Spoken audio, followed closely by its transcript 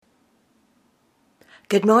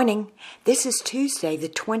Good morning. This is Tuesday, the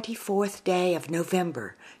 24th day of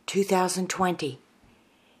November, 2020.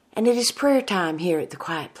 And it is prayer time here at the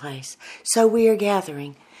Quiet Place. So we are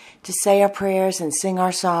gathering to say our prayers and sing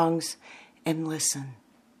our songs and listen.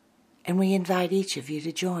 And we invite each of you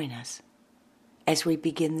to join us as we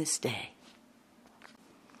begin this day.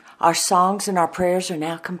 Our songs and our prayers are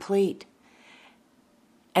now complete.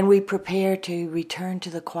 And we prepare to return to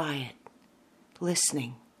the quiet,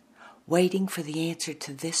 listening, waiting for the answer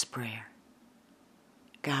to this prayer.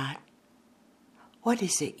 God, what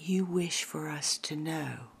is it you wish for us to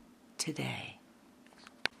know today?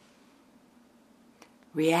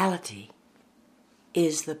 Reality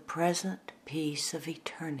is the present peace of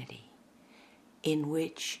eternity in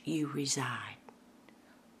which you reside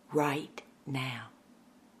right now,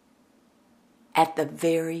 at the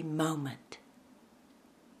very moment.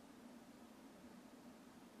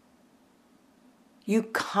 You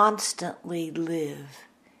constantly live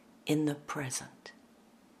in the present.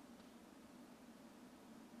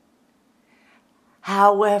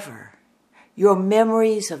 However, your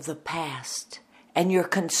memories of the past and your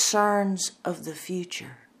concerns of the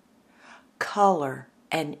future color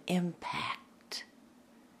and impact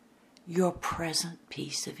your present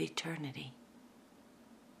peace of eternity.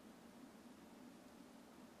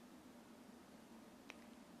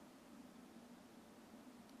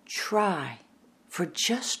 Try for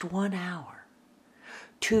just 1 hour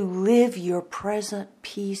to live your present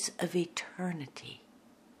peace of eternity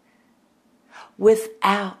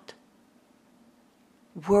without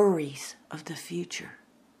worries of the future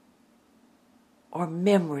or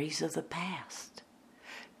memories of the past.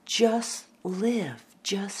 Just live,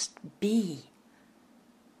 just be.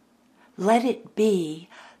 Let it be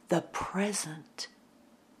the present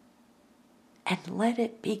and let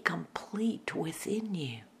it be complete within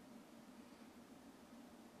you.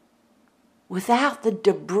 Without the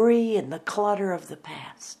debris and the clutter of the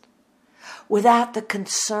past, without the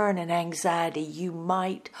concern and anxiety you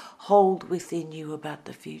might hold within you about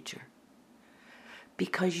the future,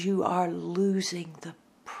 because you are losing the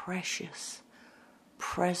precious,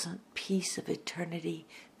 present peace of eternity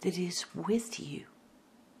that is with you.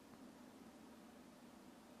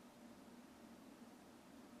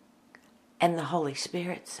 And the Holy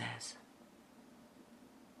Spirit says,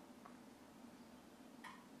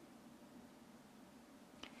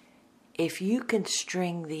 if you can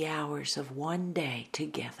string the hours of one day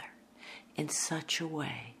together in such a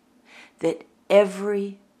way that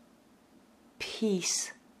every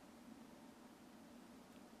piece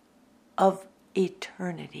of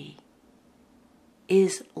eternity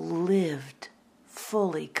is lived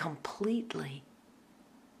fully, completely,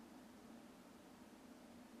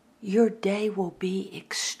 your day will be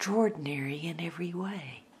extraordinary in every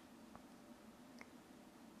way.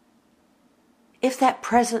 If that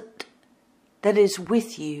present that is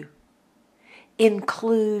with you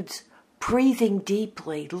includes breathing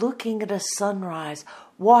deeply, looking at a sunrise,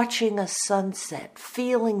 watching a sunset,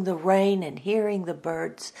 feeling the rain and hearing the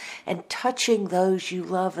birds, and touching those you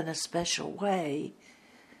love in a special way,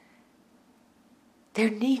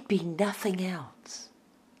 there need be nothing else.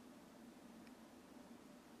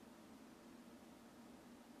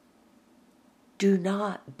 Do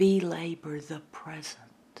not belabor the present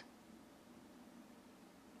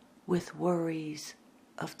with worries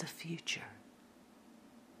of the future.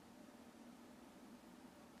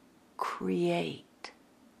 Create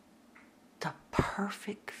the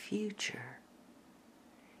perfect future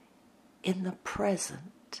in the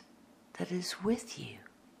present that is with you.